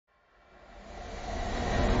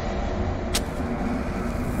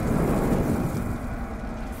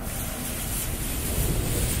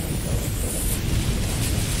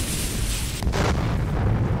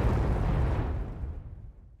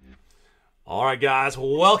All right, guys,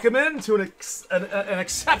 welcome into an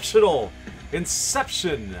exceptional,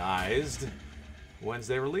 Inceptionized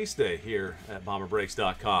Wednesday release day here at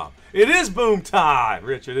BomberBreaks.com. It is boom time,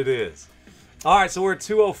 Richard. It is. All right, so we're at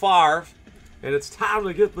 2:05, and it's time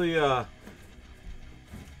to get the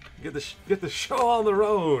show on the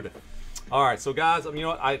road. All right, so guys, you know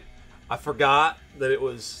what? I forgot that it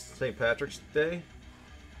was St. Patrick's Day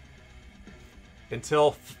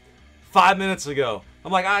until 5 minutes ago.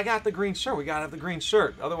 I'm like, I got the green shirt. We gotta have the green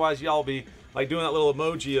shirt. Otherwise, y'all be like doing that little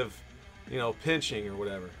emoji of, you know, pinching or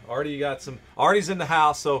whatever. Artie, you got some. Artie's in the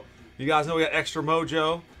house, so you guys know we got extra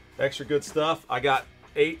mojo, extra good stuff. I got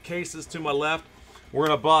 8 cases to my left. We're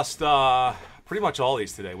gonna bust pretty much all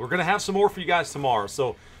these today. We're gonna have some more for you guys tomorrow.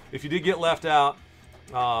 So if you did get left out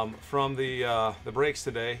from the breaks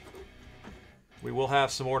today, we will have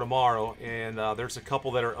some more tomorrow. And there's a couple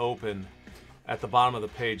that are open at the bottom of the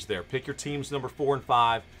page there. Pick your teams number 4 and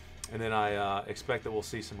 5, and then I expect that we'll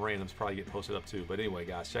see some randoms probably get posted up too. But anyway,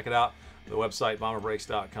 guys, check it out. The website,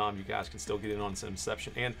 BomberBreaks.com. You guys can still get in on some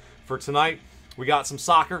Inception. And for tonight, we got some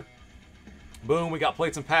soccer. Boom, we got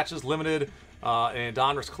plates and patches, limited, and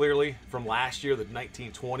Donruss clearly from last year, the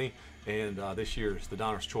 1920, and this year's the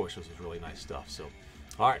Donruss Choice, which was really nice stuff. So,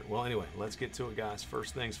 all right, well, anyway, let's get to it, guys.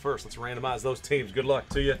 First things first, let's randomize those teams. Good luck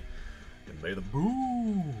to you, and may the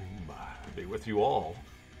boom be with you all,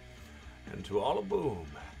 and to all a boom.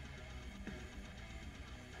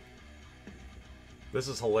 This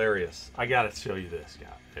is hilarious. I gotta show you this,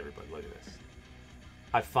 guys. Everybody, look at this.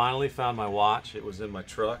 I finally found my watch. It was in my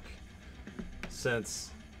truck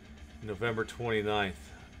since November 29th.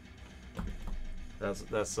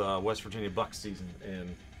 That's West Virginia Buck season,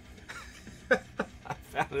 and I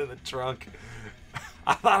found it in the trunk.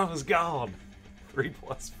 I thought it was gone.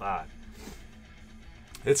 3+5.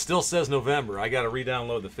 It still says November. I got to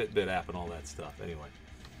re-download the Fitbit app and all that stuff. Anyway.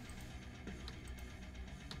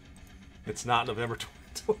 It's not November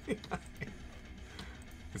 29th.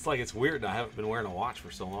 It's like it's weird. I haven't been wearing a watch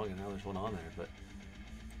for so long, and now there's one on there. But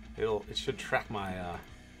it should track my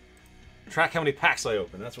track how many packs I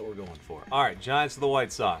open. That's what we're going for. All right, Giants to the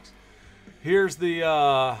White Sox. Here's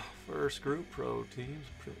the first group. Pro teams.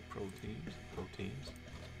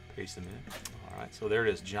 Paste them in. All right, so there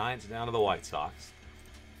it is. Giants down to the White Sox.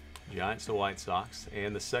 Giants to White Sox.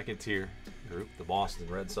 And the second tier group, the Boston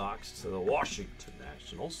Red Sox to the Washington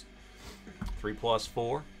Nationals.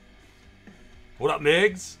 3+4. What up,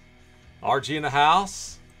 Migs? RG in the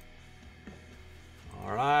house.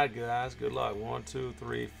 All right, guys. Good luck. 1, 2,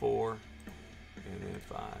 3, 4. And then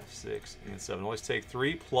 5, 6, and 7. Always take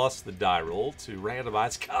 3 plus the die roll to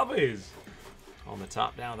randomize Cubbies. On the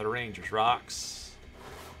top down, the Rangers. Rocks.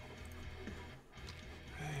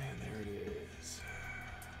 And there it is.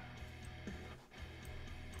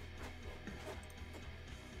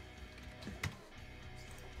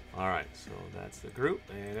 All right, so that's the group,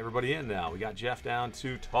 and everybody in now. We got Jeff down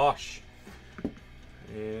to Tosh,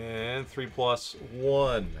 and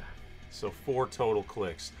 3+1, so 4 total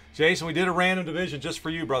clicks. Jason, we did a random division just for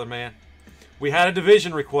you, brother man. We had a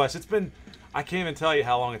division request. It's been, I can't even tell you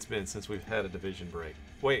how long it's been since we've had a division break.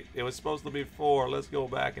 Wait, it was supposed to be 4. Let's go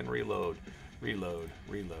back and reload. Reload.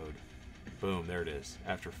 Boom, there it is.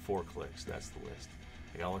 After 4 clicks, that's the list.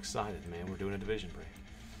 I got all excited, man. We're doing a division break.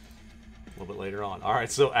 A little bit later on. All right,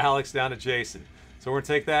 so Alex down to Jason. So we're going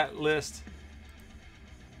to take that list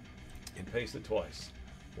and paste it twice.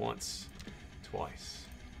 Once, twice.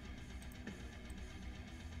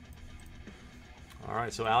 All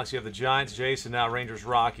right, so Alex, you have the Giants, Jason, now Rangers,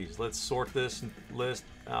 Rockies. Let's sort this list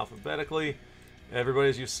alphabetically. Everybody,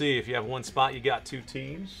 as you see, if you have one spot, you got 2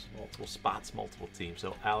 teams. Multiple spots, multiple teams.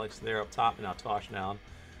 So Alex there up top, and now Tosh down.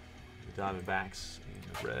 The Diamondbacks and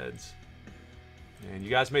the Reds. And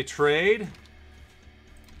you guys may trade.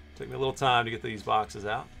 Take me a little time to get these boxes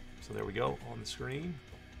out. So there we go on the screen.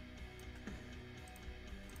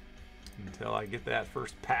 Until I get that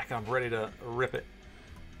first pack, I'm ready to rip it.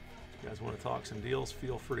 If you guys want to talk some deals,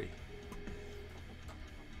 feel free.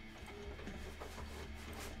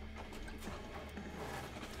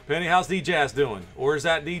 Penny, how's D-Jazz doing? Or is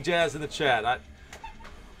that D-Jazz in the chat? I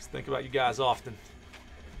just think about you guys often.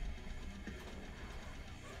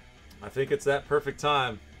 I think it's that perfect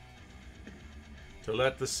time to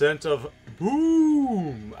let the scent of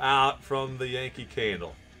boom out from the Yankee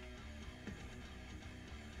candle.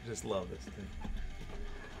 I just love this thing.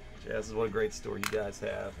 Jazz is what a great story you guys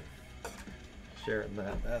have. Sharing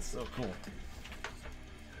that. That's so cool.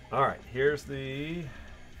 All right, here's the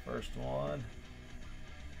first one.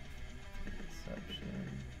 Inception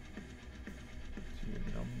to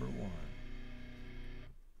number 1.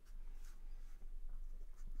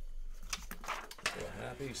 So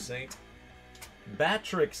happy St.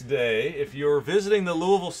 Batrix Day. If you're visiting the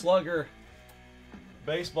Louisville Slugger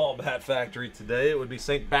baseball bat factory today, it would be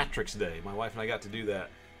St. Batrix Day. My wife and I got to do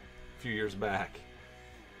that a few years back.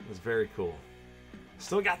 It was very cool.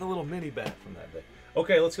 Still got the little mini bat from that day.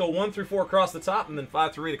 Okay, let's go 1 through 4 across the top and then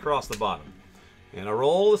 5 through 8 across the bottom. And I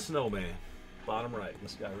roll the snowman. Bottom right,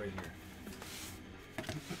 this guy right here.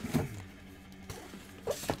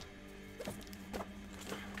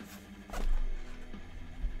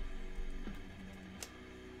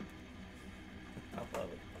 I love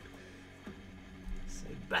it.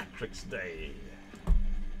 St. Patrick's Day.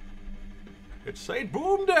 It's St.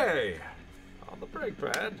 Boom Day on the brake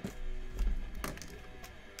pad.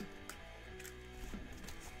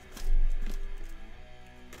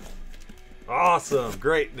 Awesome,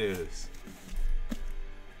 great news.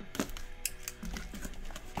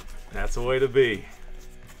 That's the way to be.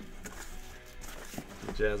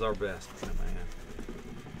 Jazz our best, man.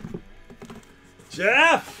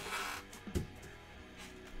 Jeff!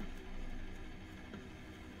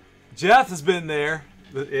 Jeff has been there.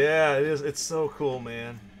 Yeah, it is. It's so cool,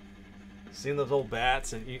 man. Seeing those old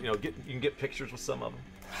bats, and you know, you can get pictures with some of them.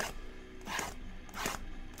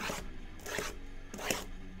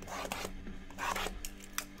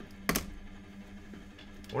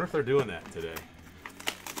 I wonder if they're doing that today.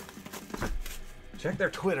 Check their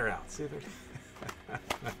Twitter out. See if they're...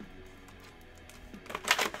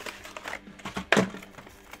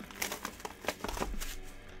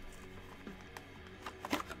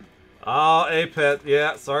 Oh, Apet.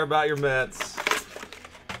 Yeah, sorry about your Mets.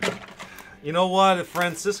 You know what? If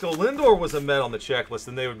Francisco Lindor was a Met on the checklist,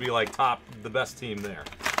 then they would be like the best team there.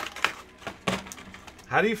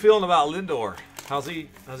 How do you feeling about Lindor? How's he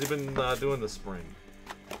been doing this spring?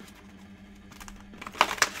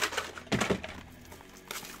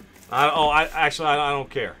 I don't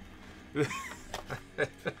care.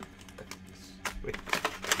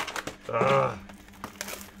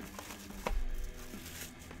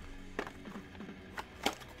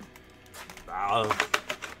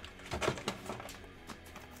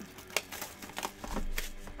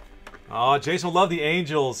 Oh, Jason will love the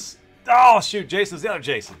Angels. Oh, shoot. Jason's the other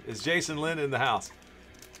Jason. Is Jason Lynn in the house?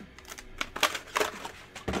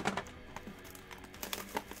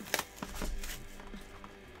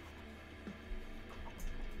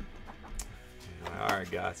 All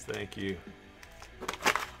right, guys. Thank you.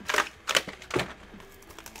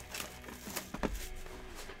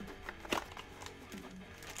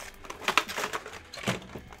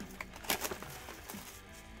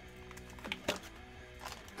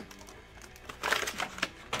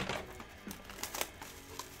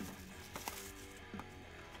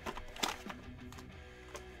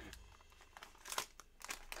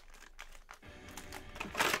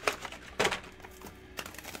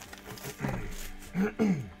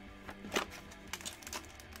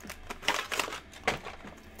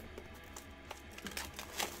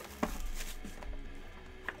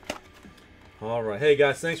 All right, hey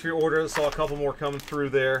guys, thanks for your order. I saw a couple more coming through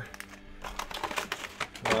there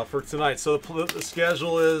for tonight. So the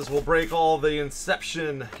schedule is we'll break all the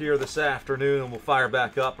Inception here this afternoon, and we'll fire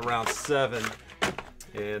back up around 7,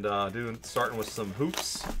 and starting with some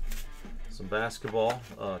hoops, some basketball,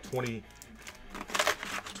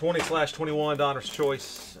 20/21 Donner's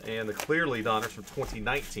Choice, and the Clearly Donner's from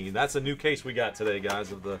 2019. That's a new case we got today,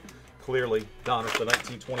 guys, of the Clearly Donner's, the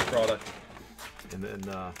 1920 product. And then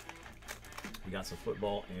we got some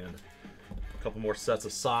football and a couple more sets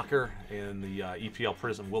of soccer, and the EPL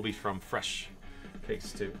Prism will be from Fresh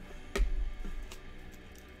Case 2.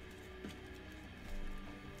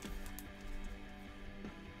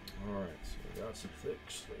 All right, so we got some thick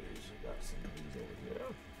sleeves. We got some of these over here.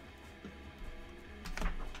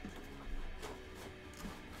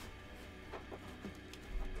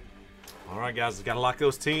 All right, guys, we've got to lock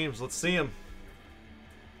those teams. Let's see them.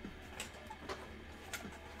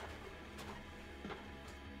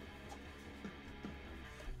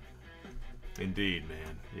 Indeed,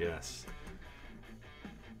 man. Yes.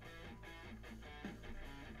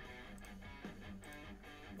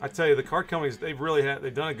 I tell you, the card companies, they've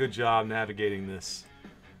done a good job navigating this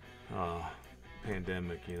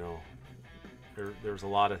pandemic. You know, there's a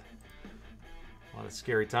lot of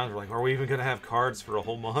scary times. We're like, are we even gonna have cards for a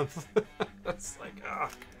whole month? It's like,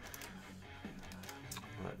 but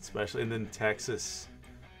especially, and then Texas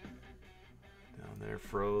down there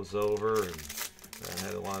froze over, and that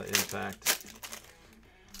had a lot of impact.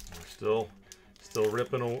 We're still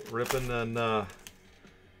ripping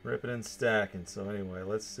and stacking. So anyway,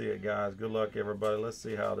 let's see it, guys. Good luck, everybody. Let's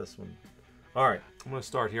see how this one. All right, I'm gonna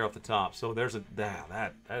start here off the top. So there's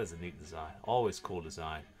that is a neat design. Always cool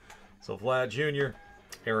design. So Vlad Jr.,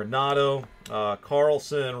 Arenado,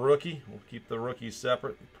 Carlson, rookie. We'll keep the rookies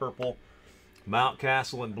separate. Purple,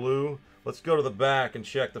 Mountcastle, and blue. Let's go to the back and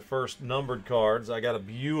check the first numbered cards. I got a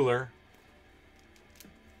Bueller.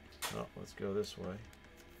 Oh, let's go this way.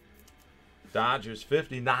 Dodgers,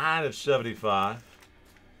 59 of 75.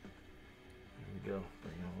 There we go.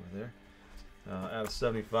 Bring it over there. Out of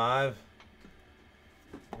 75.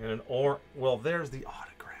 And an well, there's the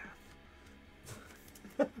autograph.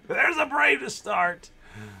 There's a Brave to start.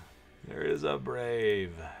 There is a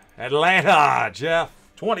Brave. Atlanta, Jeff.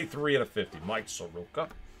 23 out of 50. Mike Soroka.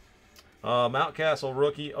 Mountcastle,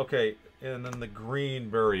 rookie. Okay, and then the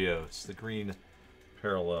green Berrios. The green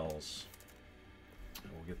parallels.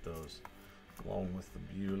 We'll get those along with the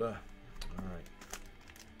Beulah. All right.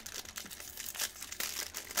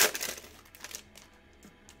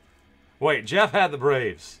 Wait, Jeff had the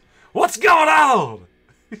Braves. What's going on?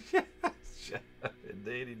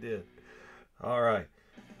 Indeed he did. All right.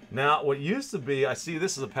 Now, what used to be, I see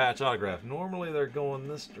this is a patch autograph. Normally they're going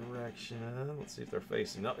this direction. Let's see if they're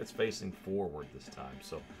facing. No, it's facing forward this time.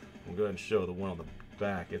 So we'll go ahead and show the one on the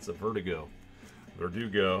back. It's a Verdugo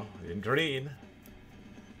in green.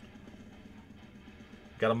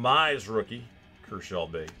 Got a Mize rookie. Kershaw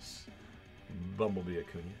base. Bumblebee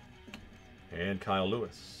Acuna. And Kyle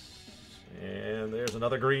Lewis. And there's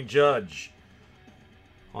another green Judge.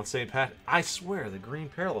 On St. Pat. I swear, the green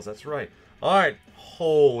parallels. That's right. All right.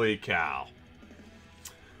 Holy cow.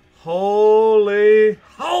 Holy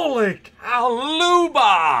cow. Lou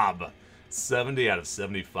Bob. 70 out of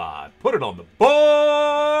 75. Put it on the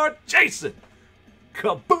board. Jason.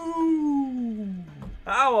 Kaboom.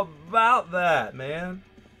 How about that, man?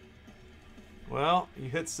 Well, you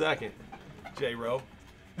hit second, J-Ro.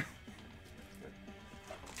 You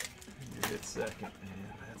hit second,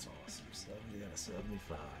 man. That's awesome. 70 out of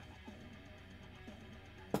 75.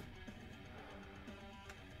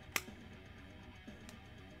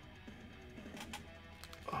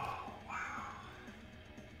 Oh, wow.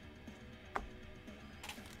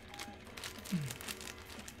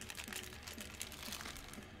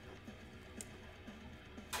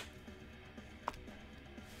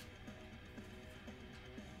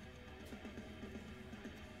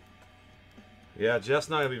 Yeah, Jeff's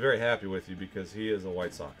not going to be very happy with you because he is a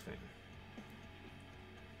White Sox fan.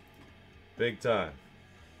 Big time.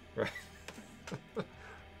 Right.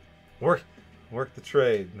 Work the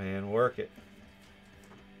trade, man. Work it.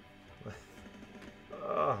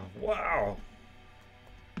 Oh, wow.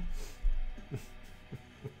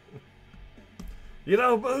 You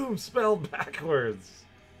know, boom, spelled backwards.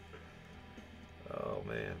 Oh,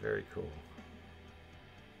 man, very cool.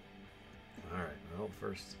 All right, well,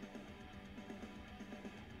 first...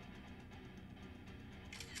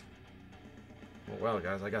 Well,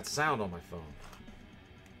 guys, I got sound on my phone.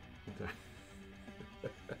 Okay.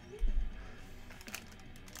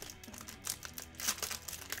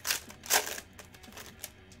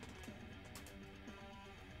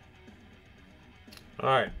 All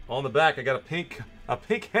right, on the back, I got a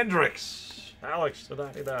pink Hendricks. Alex to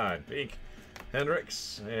 99, pink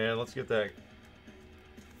Hendricks, and let's get that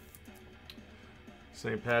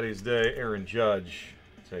St. Patty's Day Aaron Judge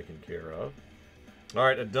taken care of. All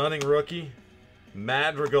right, a Dunning rookie.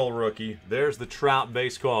 Madrigal rookie. There's the Trout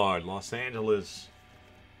base card. Los Angeles.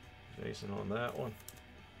 Jason on that one.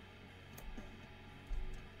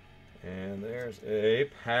 And there's a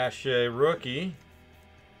Pache rookie.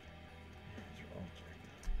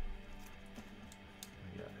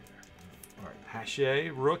 All right, Pache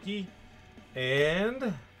rookie.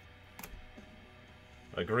 And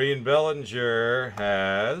a green Bellinger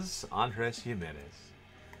has Andres Jimenez.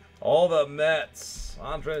 All the Mets.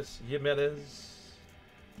 Andres Jimenez.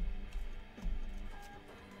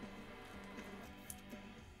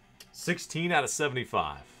 16 out of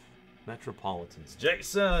 75. Metropolitans.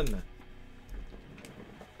 Jason.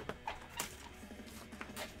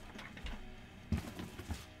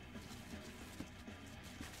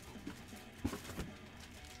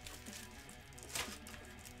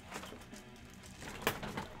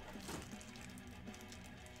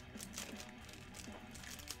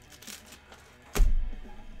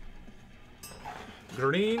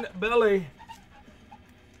 Green Belly.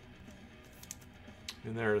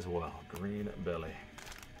 In there as well. Green Belly.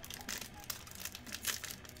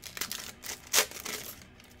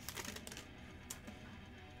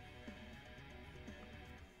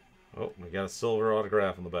 Oh, we got a silver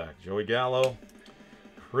autograph on the back. Joey Gallo.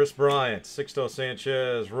 Chris Bryant. Sixto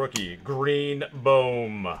Sanchez. Rookie. Green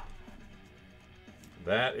Boom.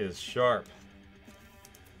 That is sharp.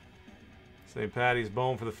 St. Patty's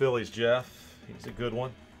Boom for the Phillies, Jeff. He's a good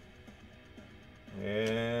one.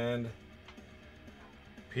 And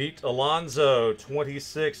Pete Alonso,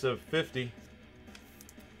 26 of 50.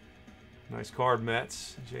 Nice card,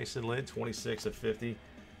 Mets. Jason Lind, 26 of 50.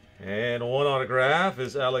 And one autograph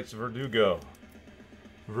is Alex Verdugo.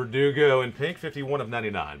 Verdugo in pink, 51 of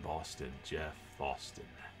 99. Boston, Jeff Boston.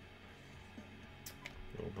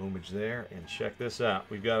 Little boomage there. And check this out.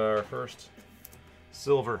 We've got our first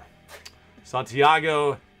silver.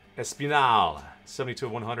 Santiago Espinal, 72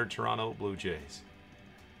 of 100, Toronto Blue Jays.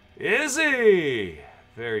 Izzy!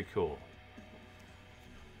 Very cool.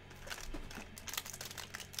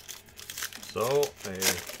 So, a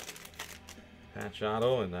patch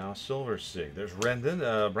auto and now silver sig. There's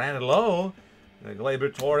Rendon, Brandon Lowe,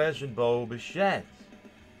 Gleyber Torres, and Bo Bichette.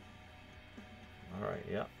 All right,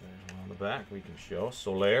 yeah, there's one on the back we can show.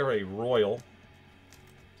 Soler, a Royal.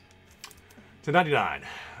 To 99,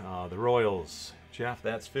 the Royals. Jeff,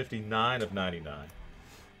 that's 59 of 99.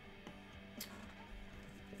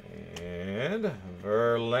 And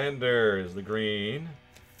Verlander is the green.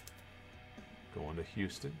 Going to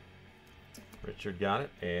Houston. Richard got it.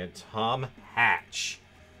 And Tom Hatch.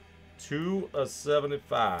 2 of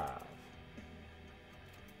 75.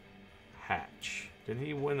 Hatch. Didn't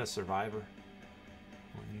he win a Survivor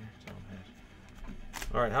 1 year? Tom Hatch.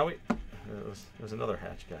 All right, Howie. It was another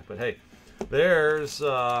Hatch guy. But hey, there's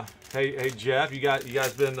hey Jeff, you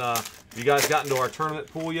guys gotten to our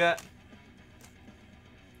tournament pool yet?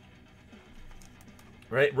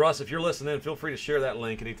 Right, Russ, if you're listening, feel free to share that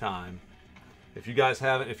link anytime. If you guys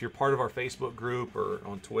haven't, if you're part of our Facebook group or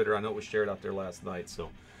on Twitter, I know it was shared out there last night, so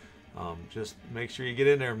just make sure you get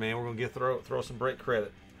in there, man. We're going to throw some break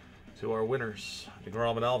credit to our winners,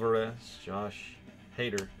 DeGrom and Alvarez, Josh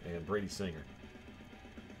Hader, and Brady Singer.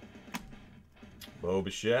 Bo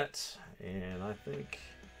Bichette, and I think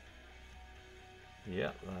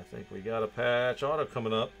we got a patch auto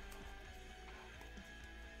coming up.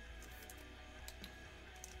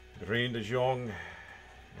 Green de Jong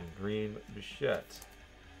and Green Bichette.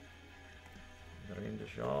 Green de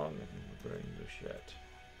Jong and Green Bichette.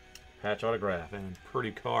 Patch autograph and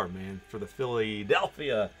pretty card, man, for the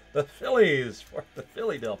Philadelphia. The Phillies for the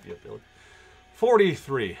Philadelphia Phillies.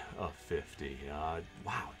 43 of 50.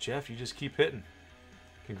 Wow, Jeff, you just keep hitting.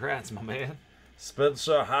 Congrats, my man.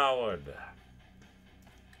 Spencer Howard.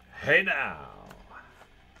 Hey now.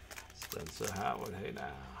 Spencer Howard, hey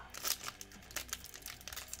now.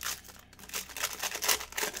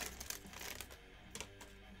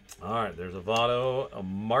 All right, there's Avado, a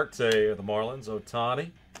Marte of the Marlins,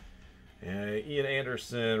 Ohtani, and Ian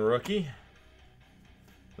Anderson, rookie.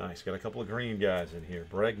 Nice, got a couple of green guys in here,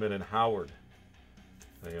 Bregman and Howard.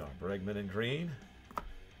 There you are, Bregman and green.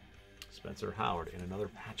 Spencer Howard, and another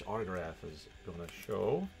patch autograph is going to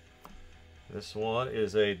show. This one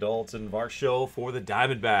is a Dalton Varsho for the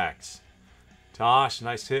Diamondbacks. Tosh,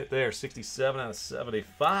 nice hit there, 67 out of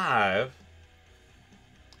 75.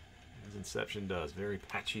 As Inception does. Very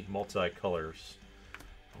patchy multicolors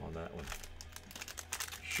on that one.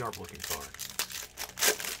 Sharp looking card.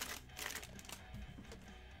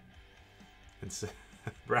 And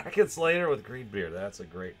brackets later with green beer. That's a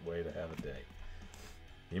great way to have a day.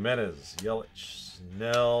 Jimenez, Yelich,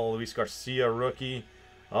 Snell, Luis Garcia, rookie.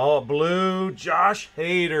 Oh, blue, Josh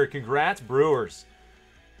Hader. Congrats, Brewers.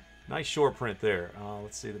 Nice short print there.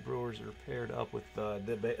 Let's see, the Brewers are paired up with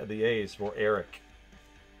the A's for Eric.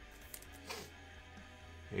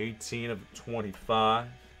 18 of 25.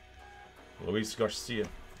 Luis Garcia,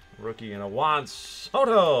 rookie, and a Juan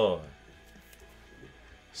Soto.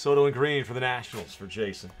 Soto and green for the Nationals for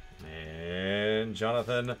Jason. And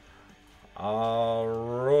Jonathan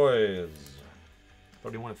Arroyes.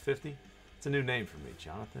 31 of 50. It's a new name for me.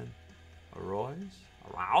 Jonathan Arroyes.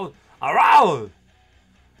 Arouse.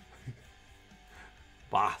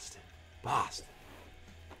 Boston.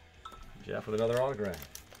 Jeff with another autograph.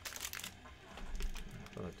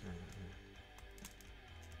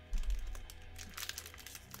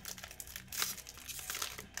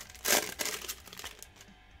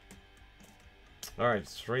 All right,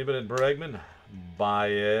 Freeman and Bregman,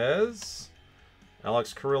 Baez,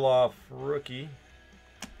 Alex Kirilloff, rookie.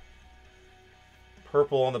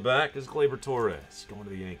 Purple on the back is Gleyber Torres, going to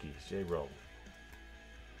the Yankees. J-Roll.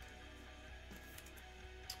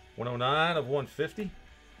 109 of 150.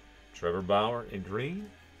 Trevor Bauer in green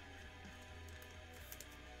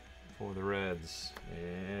for the Reds.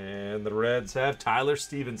 And the Reds have Tyler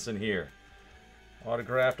Stevenson here.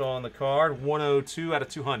 Autographed on the card, 102 out of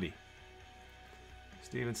 200.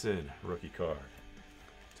 Stevenson, rookie card.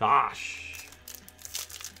 Tosh.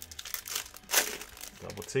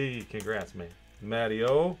 Double T, congrats, man. Matty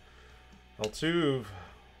O. Altuve,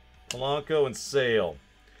 Polanco, and Sale.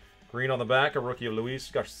 Green on the back, a rookie of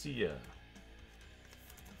Luis Garcia.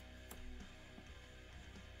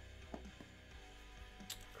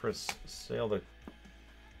 Chris Sale, the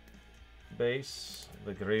base.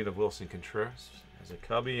 The green of Wilson Contreras. As a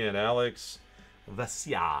Cubby and Alex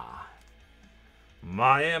Vesia.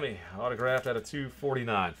 Miami. Autographed out of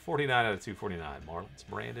 249. 49 out of 249. Marlins.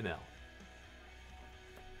 Brandon L.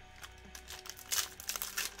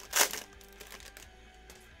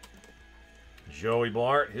 Joey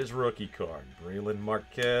Bart, his rookie card. Braylon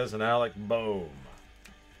Marquez and Alec Boehm.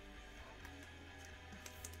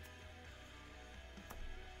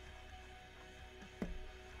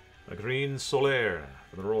 A green Soler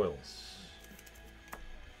for the Royals.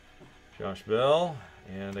 Josh Bell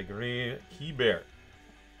and a green Hebert.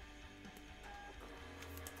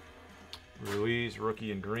 Ruiz,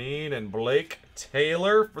 rookie in green, and Blake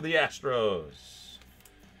Taylor for the Astros.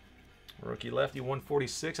 Rookie lefty,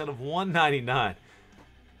 146 out of 199.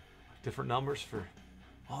 Different numbers for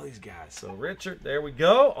all these guys. So Richard, there we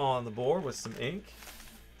go, on the board with some ink.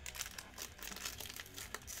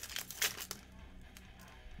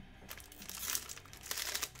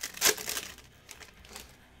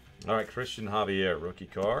 All right, Christian Javier, rookie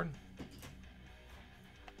card.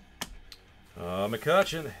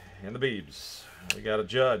 McCutcheon and the Beebs. We got a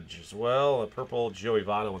Judge as well. A purple Joey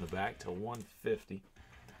Votto in the back to 150.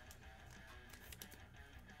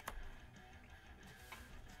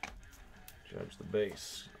 Judge the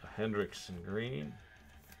base. Hendricks in green.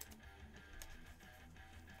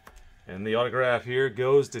 And the autograph here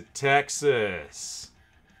goes to Texas.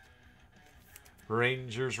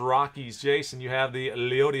 Rangers, Rockies. Jason, you have the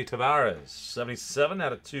Leody Tavares. 77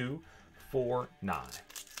 out of 249.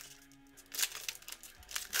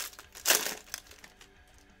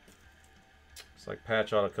 Looks like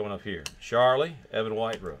patch auto coming up here. Charlie, Evan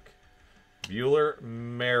Whitebrook. Bueller,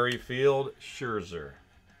 Merrifield, Scherzer.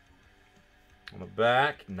 On the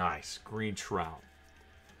back, nice. Green Trout.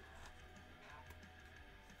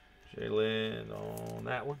 Jalen on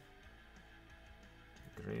that one.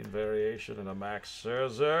 Green variation and a Max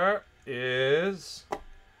Scherzer is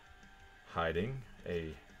hiding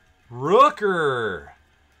a Rooker.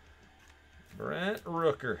 Brent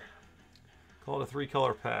Rooker. Call it a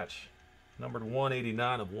 3-color patch. Numbered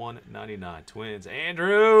 189 of 199. Twins.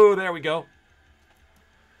 Andrew, there we go.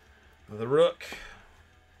 The Rook.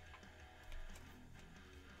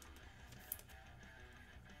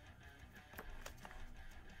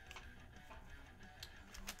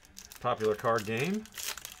 Popular card game.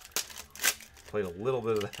 Played a little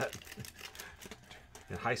bit of that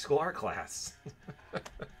in high school art class.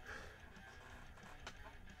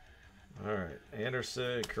 All right,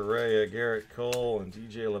 Anderson, Correa, Garrett Cole, and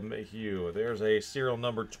DJ LeMahieu. There's a serial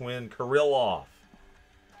number twin, Kirilloff.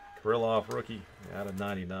 Kirilloff rookie out of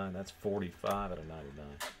 99. That's 45 out of 99.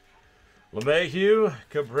 LeMahieu,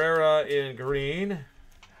 Cabrera in green.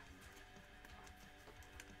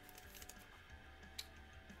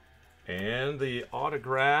 And the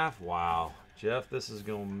autograph, wow, Jeff, this is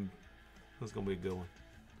gonna be a good one.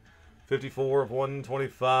 54 of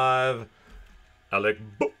 125, Alec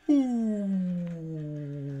Boehm.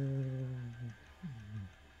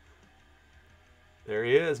 There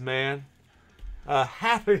he is, man.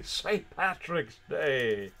 Happy St. Patrick's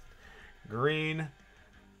Day. Green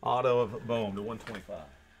auto of Boehm to 125.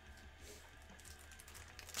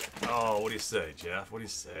 Oh, what do you say, Jeff? What do you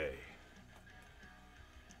say?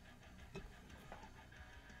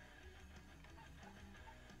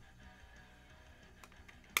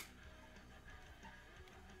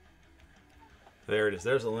 There it is.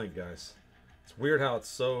 There's the link, guys. It's weird how it's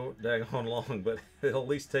so daggone long, but it'll at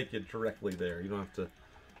least take you directly there. You don't have to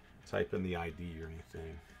type in the ID or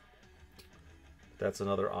anything. That's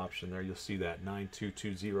another option there. You'll see that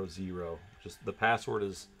 92200. Just the password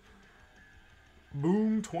is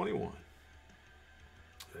Boom21.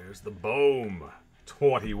 There's the Boom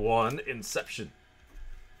 21 Inception.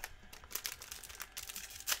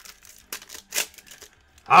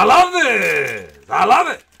 I love this. I love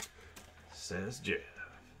it. Says Jeff.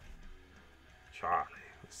 Charlie.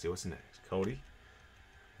 Let's see what's next. Cody.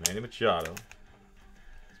 Manny Machado.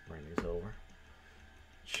 Let's bring these over.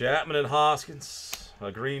 Chapman and Hoskins.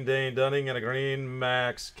 A green Dane Dunning and a green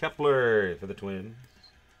Max Kepler for the Twins.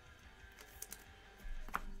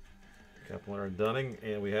 Kepler and Dunning.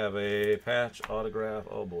 And we have a patch autograph.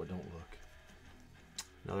 Oh boy, don't look.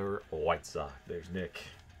 Another White Sox. There's Nick.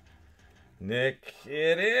 Nick,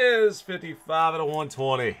 it is 55 out of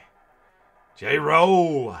 120.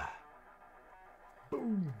 J-Row.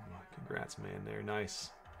 Boom. Congrats, man. There.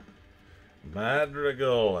 Nice.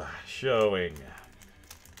 Madrigal showing.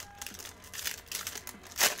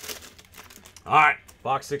 All right.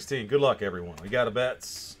 Box 16. Good luck, everyone. We got a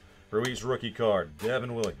Betts. Ruiz rookie card.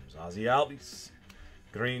 Devin Williams. Ozzy Albies.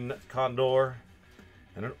 Green Condor.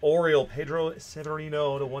 And an Oriole, Pedro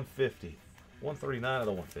Severino to 150. 139 out of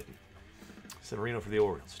 150. Severino for the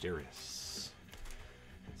Orioles. Mysterious.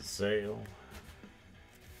 Sale.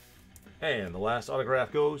 And the last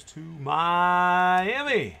autograph goes to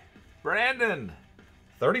Miami. Brandon.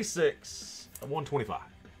 36 of 125.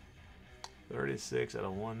 36 out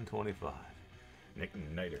of 125. Nick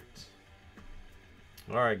Neidert.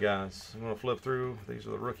 All right, guys. I'm going to flip through. These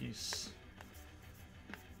are the rookies.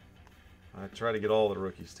 I tried to get all the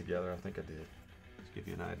rookies together. I think I did. Just give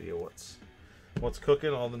you an idea what's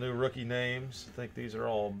cooking. All the new rookie names. I think these are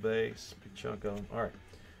all base. Big chunk of them. All right.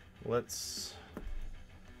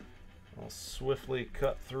 I'll swiftly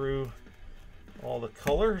cut through all the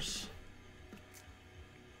colors.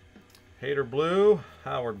 Hader Blue,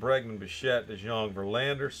 Howard, Bregman, Bichette, DeJong,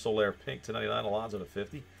 Verlander, Soler Pink to 99, Alonso to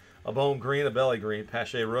 50. A Bone Green, a Belly Green,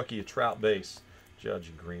 Pache Rookie, a Trout Base,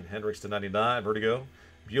 Judge Green, Hendricks to 99, Vertigo,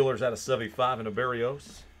 Bueller's out of 75, and a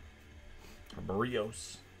Barrios,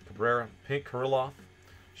 Cabrera, Pink, Kirilloff,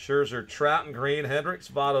 Scherzer, Trout and Green, Hendricks,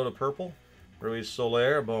 Votto to Purple, Ruiz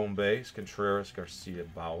Soler, Bone Base, Contreras, Garcia,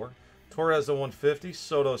 Bauer, Torres to 150,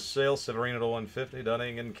 Soto, Sale, Severino to 150,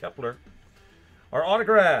 Dunning, and Kepler. Our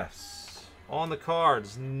autographs. On the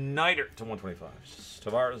cards, Neidert to 125,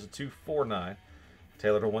 Tavares to 249,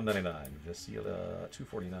 Taylor to 199, Vecchia to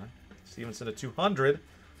 249, Stevenson to 200,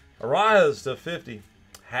 Arias to 50,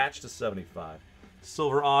 Hatch to 75,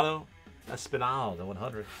 Silver Auto, Espinal to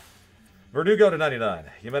 100, Verdugo to 99,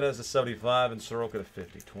 Jimenez to 75, and Soroka to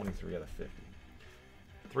 50, 23 out of 50.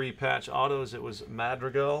 3 patch autos, it was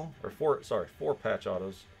Madrigal, or 4 patch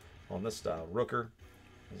autos on this style. Rooker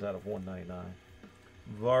is out of 199.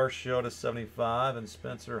 Varsho to 75, and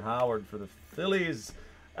Spencer Howard for the Phillies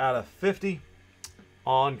out of 50.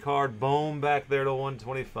 On card, Bohm back there to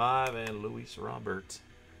 125, and Luis Robert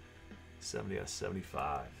 70 out of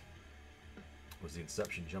 75 was the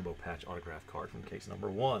Inception Jumbo Patch autograph card from case number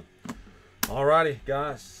 1. Alrighty,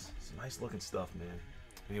 guys, some nice looking stuff, man.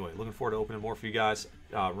 Anyway, looking forward to opening more for you guys.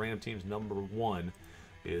 Random Teams number 1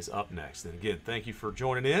 is up next. And again, thank you for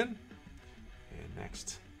joining in. And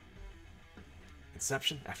next,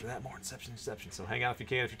 Inception. After that, more Inception. So hang out if you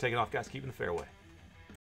can. If you're taking off, guys, keep in the fairway.